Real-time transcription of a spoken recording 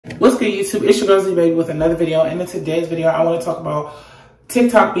What's good, YouTube? It's your girl Z Baby with another video. And in today's video, I want to talk about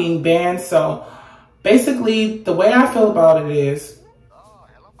TikTok being banned. So basically, the way I feel about it is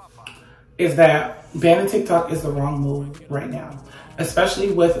that banning TikTok is the wrong move right now.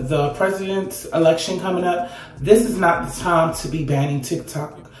 Especially with the president's election coming up, this is not the time to be banning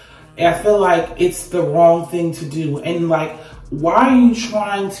TikTok. And I feel like it's the wrong thing to do. And like, why are you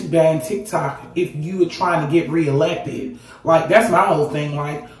trying to ban TikTok if you are trying to get reelected? Like, that's my whole thing.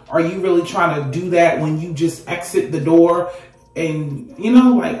 Like, are you really trying to do that when you just exit the door? And, you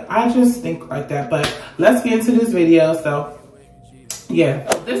know, like, I just think like that. But let's get into this video. So, yeah.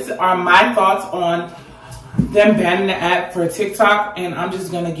 So these are my thoughts on them banning the app for TikTok. And I'm just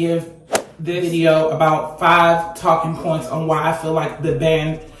going to give this video about 5 talking points on why I feel like the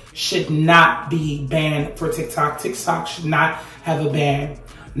ban should not be banned for TikTok. TikTok should not have a ban.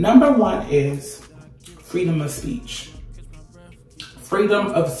 Number 1 is freedom of speech. Freedom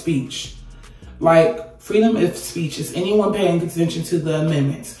of speech. Like, freedom of speech is anyone paying attention to the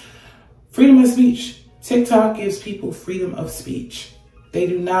amendments. Freedom of speech. TikTok gives people freedom of speech. They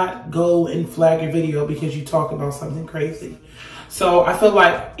do not go and flag your video because you talk about something crazy. So I feel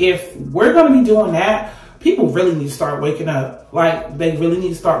like if we're going to be doing that, people really need to start waking up. Like, they really need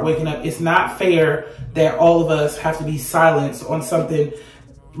to start waking up. It's not fair that all of us have to be silenced on something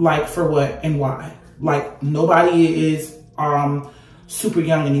like for what and why. Like, nobody is super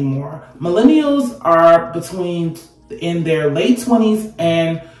young anymore. Millennials are in their late 20s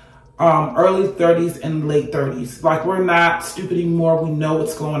and early 30s and late 30s. Like, we're not stupid anymore. We know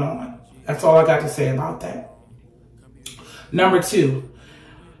what's going on. That's all I got to say about that. Number 2,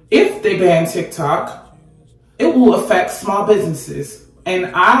 if they ban TikTok, it will affect small businesses.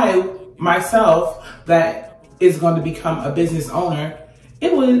 And I, myself, that is going to become a business owner,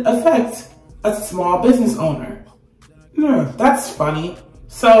 it would affect a small business owner. That's funny.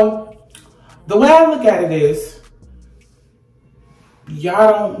 So the way I look at it is,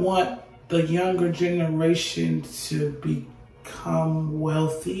 y'all don't want the younger generation to become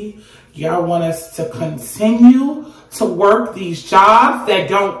wealthy. Y'all want us to continue to work these jobs that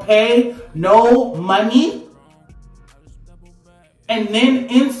don't pay no money. And then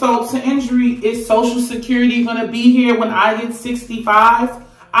insult to injury, is Social Security going to be here when I get 65?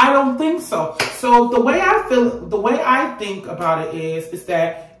 I don't think so. So the way I think about it is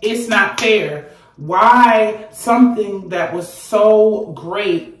that it's not fair. Why something that was so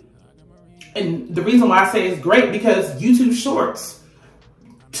great, and the reason why I say it's great because YouTube Shorts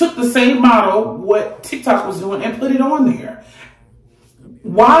took the same model, what TikTok was doing, and put it on there.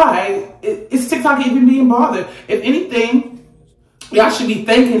 Why is TikTok even being bothered? If anything, y'all should be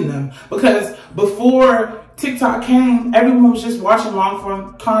thanking them, because before TikTok came, everyone was just watching long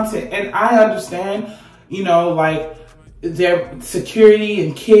form content. And I understand, you know, like their security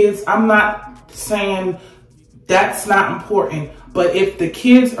and kids. I'm not saying that's not important, but if the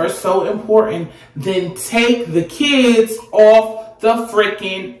kids are so important, then take the kids off the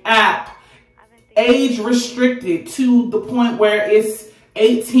freaking app. Age restricted to the point where it's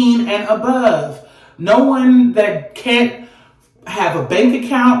 18 and above. No one that can't have a bank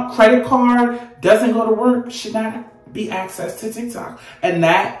account, credit card, doesn't go to work, should not be access to TikTok. And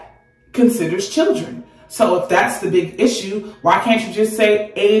that considers children. So if that's the big issue, why can't you just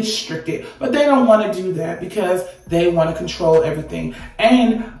say age restricted? But they don't want to do that because they want to control everything.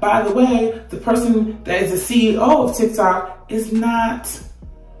 And by the way, the person that is the CEO of TikTok is not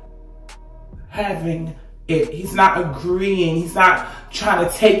having it. He's not agreeing. He's not trying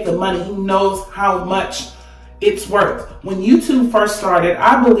to take the money. He knows how much it's worth. When YouTube first started,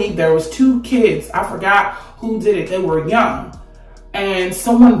 I believe there was 2 kids. I forgot who did it. They were young. And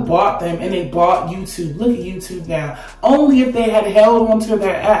someone bought them and they bought YouTube. Look at YouTube now. Only if they had held onto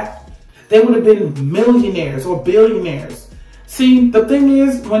their app, they would have been millionaires or billionaires. See, the thing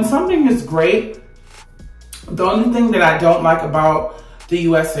is, when something is great, the only thing that I don't like about the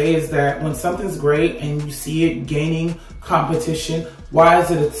USA is that when something's great and you see it gaining competition, why is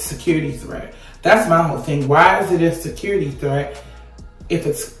it a security threat? That's my whole thing. Why is it a security threat if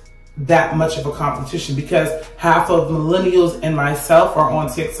it's that much of a competition? Because half of millennials and myself are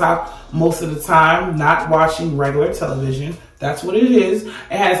on TikTok most of the time, not watching regular television. That's what it is. It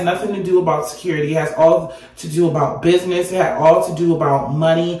has nothing to do about security. It has all to do about business. It has all to do about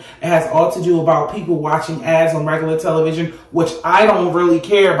money. It has all to do about people watching ads on regular television, which I don't really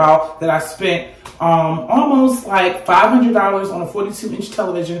care about, that I spent almost like $500 on a 42-inch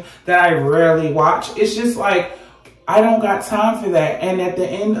television that I rarely watch. It's just like, I don't got time for that. And at the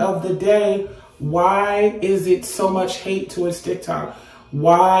end of the day, why is it so much hate towards TikTok?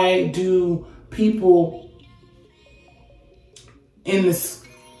 Why do people in this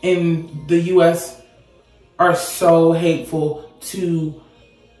in the US are so hateful to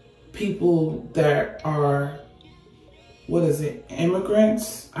people that are, what is it,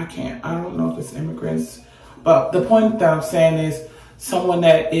 immigrants? I don't know if it's immigrants. But the point that I'm saying is someone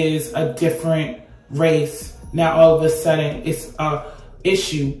that is a different race, now all of a sudden it's a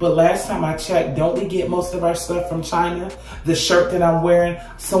issue. But last time I checked, don't we get most of our stuff from China? The shirt that I'm wearing,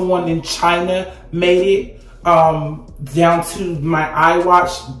 someone in China made it. Down to my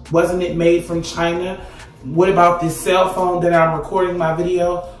iWatch, wasn't it made from China? What about this cell phone that I'm recording my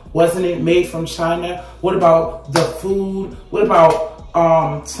video? Wasn't it made from China? What about the food? What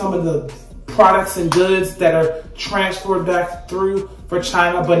about some of the products and goods that are transferred back through for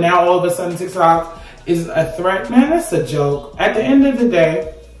China, but now all of a sudden TikTok is a threat? Man, that's a joke. At the end of the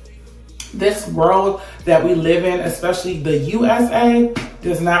day, this world that we live in, especially the USA,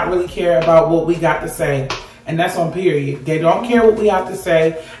 does not really care about what we got to say. And that's on period. They don't care what we have to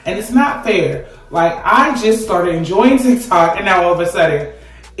say. And it's not fair. Like, I just started enjoying TikTok and now all of a sudden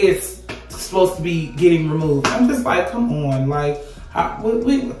it's supposed to be getting removed. I'm just like, come on. Like,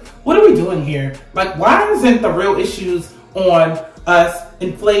 what are we doing here? Like, why isn't the real issues on us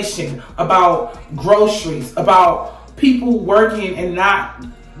inflation, about groceries, about people working and not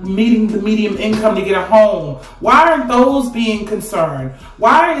meeting the medium income to get a home? Why aren't those being concerned?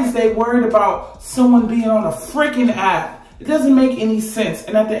 Why is they worried about someone being on a freaking app? It doesn't make any sense.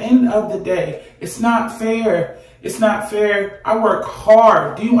 And at the end of the day, it's not fair. It's not fair. I work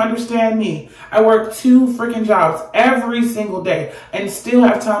hard. Do you understand me? I work 2 freaking jobs every single day and still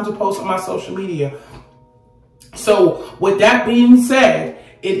have time to post on my social media. So with that being said,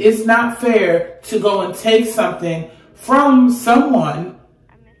 it is not fair to go and take something from someone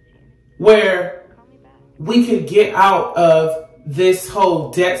where we could get out of this whole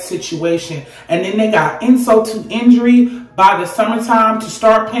debt situation. And then they got insult to injury by the summertime to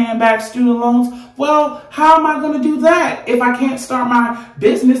start paying back student loans. Well, how am I going to do that if I can't start my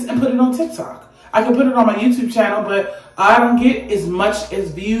business and put it on TikTok? I can put it on my YouTube channel, but I don't get as much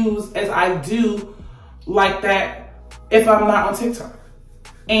as views as I do like that if I'm not on TikTok.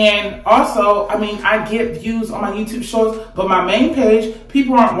 And also, I mean, I get views on my YouTube shows, but my main page,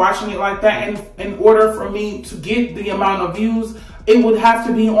 people aren't watching it like that. And in order for me to get the amount of views, it would have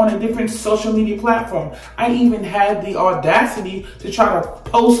to be on a different social media platform. I even had the audacity to try to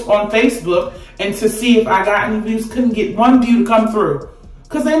post on Facebook and to see if I got any views. Couldn't get one view to come through.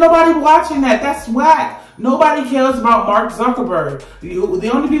 Because ain't nobody watching that. That's whack. Nobody cares about Mark Zuckerberg. The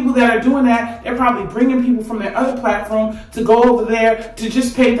only people that are doing that, they're probably bringing people from their other platform to go over there to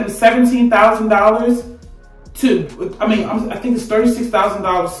just pay them $17,000 to, I think it's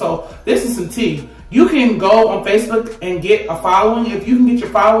 $36,000. So this is some tea. You can go on Facebook and get a following. If you can get your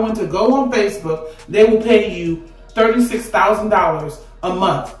following to go on Facebook, they will pay you $36,000 a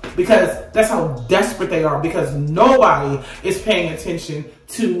month, because that's how desperate they are, because nobody is paying attention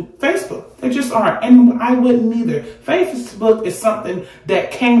to Facebook. They just aren't, and I wouldn't either. Facebook is something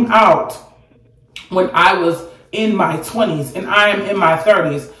that came out when I was in my 20s and I am in my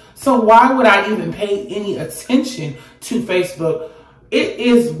 30s. So why would I even pay any attention to Facebook? It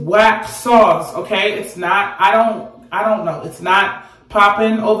is whack sauce, okay? It's not, I don't know. It's not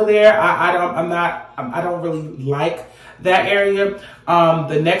popping over there. I don't really like that area.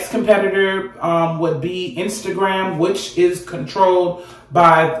 The next competitor would be Instagram, which is controlled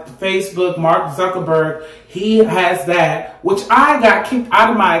by Facebook. Mark Zuckerberg, he has that, which I got kicked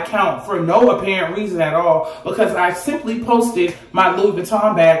out of my account for no apparent reason at all, because I simply posted my Louis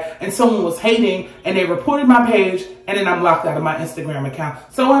Vuitton bag and someone was hating and they reported my page, and then I'm locked out of my Instagram account.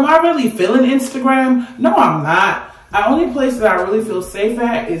 So am I really feeling Instagram? No, I'm not. The only place that I really feel safe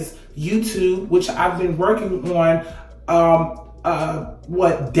at is YouTube, which I've been working on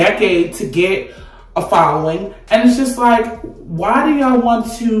decade to get a following. And it's just like, why do y'all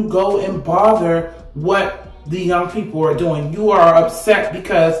want to go and bother what the young people are doing? You are upset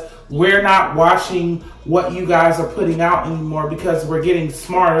because we're not watching what you guys are putting out anymore, because we're getting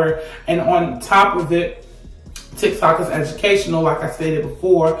smarter. And on top of it, TikTok is educational, like I stated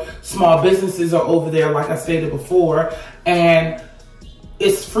before. Small businesses are over there, like I stated before. And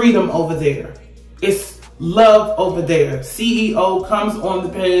it's freedom over there. It's love over there. CEO comes on the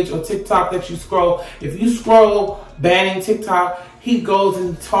page or TikTok that you scroll. If you scroll banning TikTok, he goes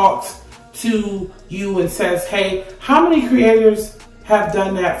and talks to you and says, hey, how many creators have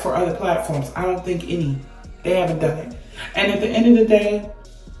done that for other platforms? I don't think any. They haven't done it. And at the end of the day,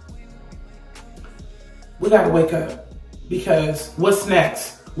 we got to wake up, because what's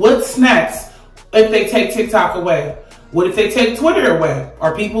next? What's next if they take TikTok away? What if they take Twitter away?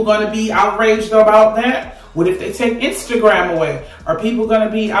 Are people going to be outraged about that? What if they take Instagram away? Are people going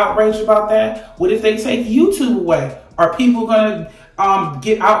to be outraged about that? What if they take YouTube away? Are people going to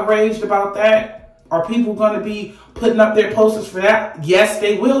get outraged about that? Are people going to be putting up their posters for that? Yes,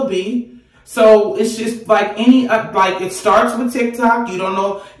 they will be. So it's just like like it starts with TikTok. You don't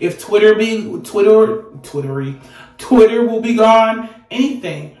know if Twitter will be gone,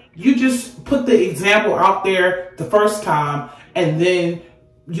 anything. You just put the example out there the first time, and then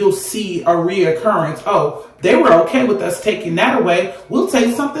you'll see a reoccurrence. Oh, they were okay with us taking that away. We'll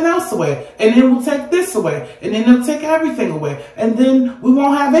take something else away. And then we'll take this away. And then they'll take everything away. And then we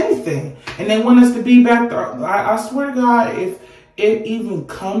won't have anything. And they want us to be back there. I swear to God, if it even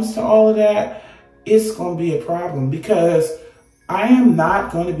comes to all of that, it's going to be a problem, because I am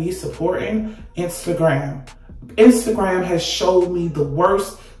not going to be supporting Instagram. Instagram has showed me the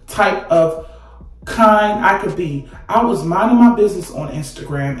worst type of kind I could be. I was minding my business on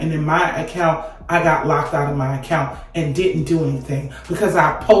Instagram, and in my account, I got locked out of my account and didn't do anything because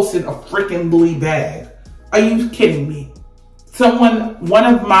I posted a freaking Louis bag. Are you kidding me? One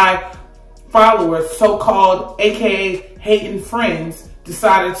of my followers, so-called AKA hating friends,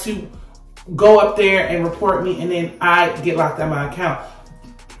 decided to go up there and report me, and then I get locked out of my account.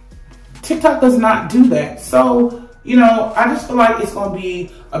 TikTok does not do that. So, you know, I just feel like it's going to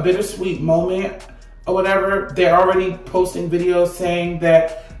be a bittersweet moment or whatever. They're already posting videos saying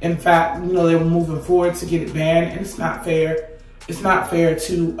that, in fact, you know, they're moving forward to get it banned, and it's not fair. It's not fair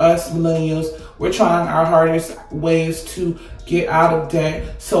to us millennials. We're trying our hardest ways to get out of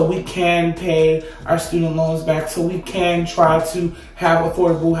debt so we can pay our student loans back, so we can try to have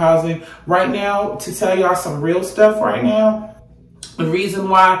affordable housing. Right now, to tell y'all some real stuff right now, the reason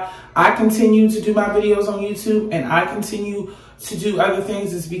why I continue to do my videos on YouTube and I continue to do other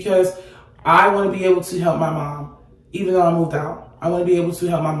things is because I want to be able to help my mom, even though I moved out. I want to be able to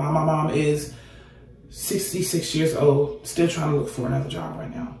help my mom. My mom is 66 years old, still trying to look for another job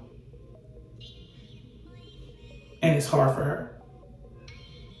right now. And it's hard for her.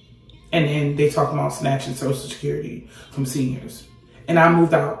 And then they talk about snatching Social Security from seniors. And I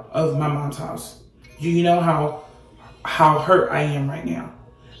moved out of my mom's house. You know how hurt I am right now.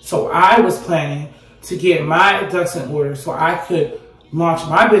 So I was planning to get my ducks in order so I could launch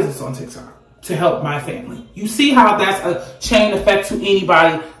my business on TikTok to help my family. You see how that's a chain effect to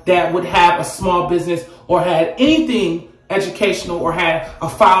anybody that would have a small business or had anything educational or had a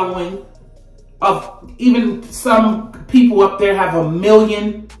following of, even some people up there have 1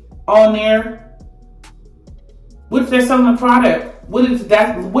 million on there. What if they're selling a product? What if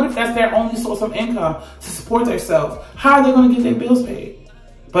that's their only source of income to support themselves? How are they going to get their bills paid?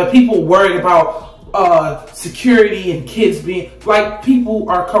 But people worried about security and kids being, like, people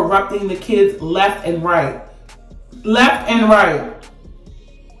are corrupting the kids left and right. Left and right.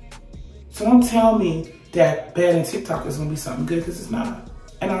 So don't tell me that banning TikTok is going to be something good, because it's not.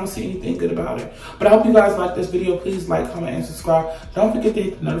 And I don't see anything good about it. But I hope you guys like this video. Please like, comment, and subscribe. Don't forget to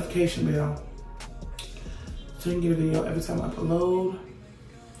hit the notification bell so you can get a video every time I upload.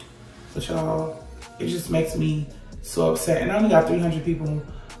 But y'all, it just makes me so upset. And I only got 300 people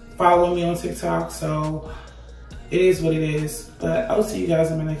following me on TikTok, so it is what it is. But I'll see you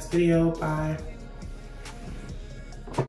guys in my next video. Bye.